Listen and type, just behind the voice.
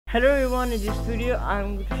Hello everyone, in this video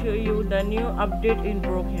I'm going to show you the new update in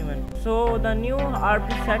Brookhaven. So the new RP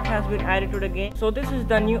set has been added to the game. So this is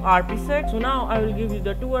the new RP set. So now I will give you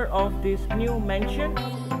the tour of this new mansion.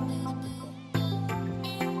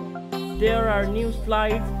 There are new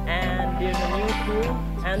slides and there's a new pool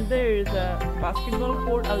and there is a basketball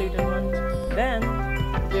court, a little one. Then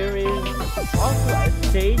there is also a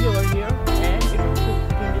stage over here and it is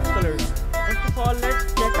in this color. First of all,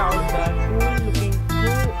 let's check out the cool looking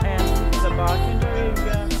pool and the bartender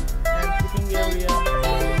area and sitting area,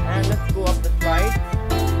 and let's go up the slide.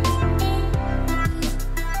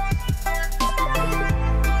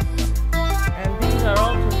 And these are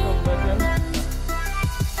also some buttons.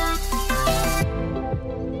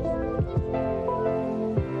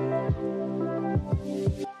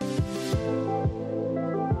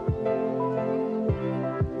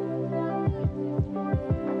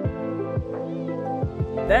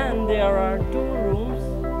 Then there are two rooms.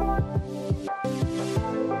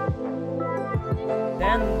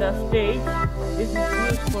 Then the stage. This is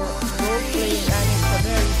used for role playing and it's a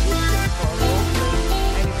very good thing for role playing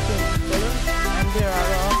and it changes color. And there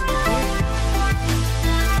are also seats.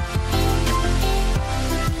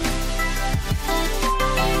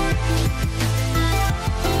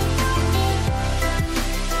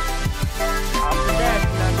 After that,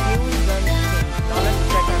 the new gun skin. Now let's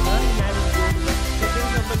check a gun and go to the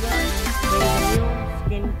settings of the gun. There is a new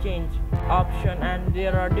skin change option and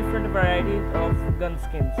there are different varieties of gun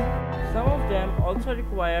skins. Some of them also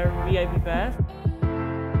require VIP pass.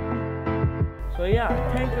 So yeah,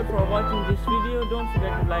 thank you for watching this video. Don't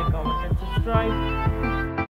forget to like, comment and subscribe.